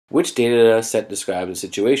Which data set describes a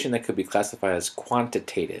situation that could be classified as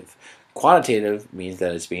quantitative? Quantitative means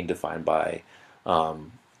that it's being defined by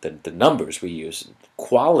the numbers we use.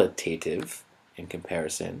 Qualitative, in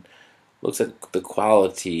comparison, looks at the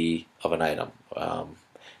quality of an item.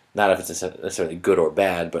 Not if it's necessarily good or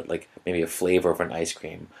bad, but like maybe a flavor of an ice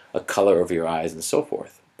cream, a color of your eyes, and so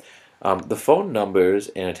forth. The phone numbers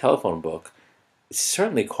in a telephone book is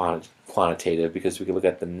certainly quantitative because we can look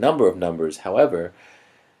at the number of numbers. However,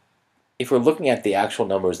 if we're looking at the actual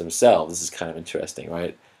numbers themselves, this is kind of interesting,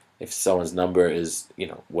 right? If someone's number is,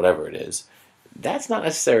 whatever it is, that's not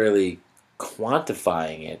necessarily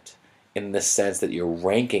quantifying it in the sense that you're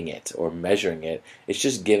ranking it or measuring it. It's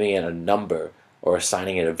just giving it a number or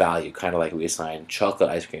assigning it a value, kind of like we assign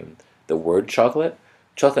chocolate ice cream the word chocolate.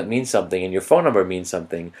 Chocolate means something, and your phone number means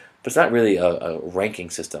something, but it's not really a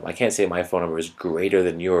ranking system. I can't say my phone number is greater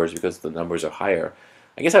than yours because the numbers are higher.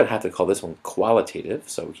 I guess I would have to call this one qualitative,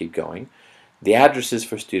 so we keep going. The addresses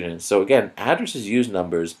for students. So again, addresses use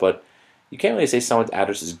numbers, but you can't really say someone's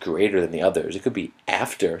address is greater than the others. It could be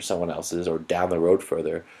after someone else's or down the road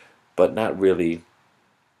further, but not really,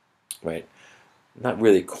 right? Not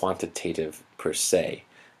really quantitative per se.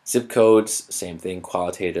 Zip codes, same thing,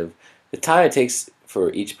 qualitative. The time it takes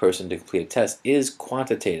for each person to complete a test is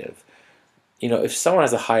quantitative. If someone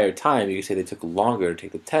has a higher time, you can say they took longer to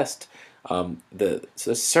take the test. So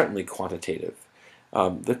that's certainly quantitative.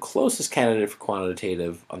 The closest candidate for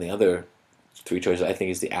quantitative on the other three choices, I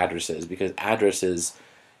think, is the addresses, because addresses,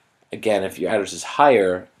 again, if your address is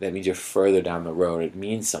higher, that means you're further down the road. It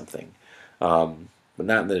means something, but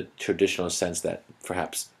not in the traditional sense that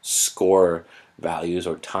perhaps score values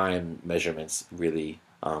or time measurements really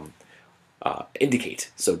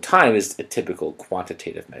indicate. So time is a typical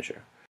quantitative measure.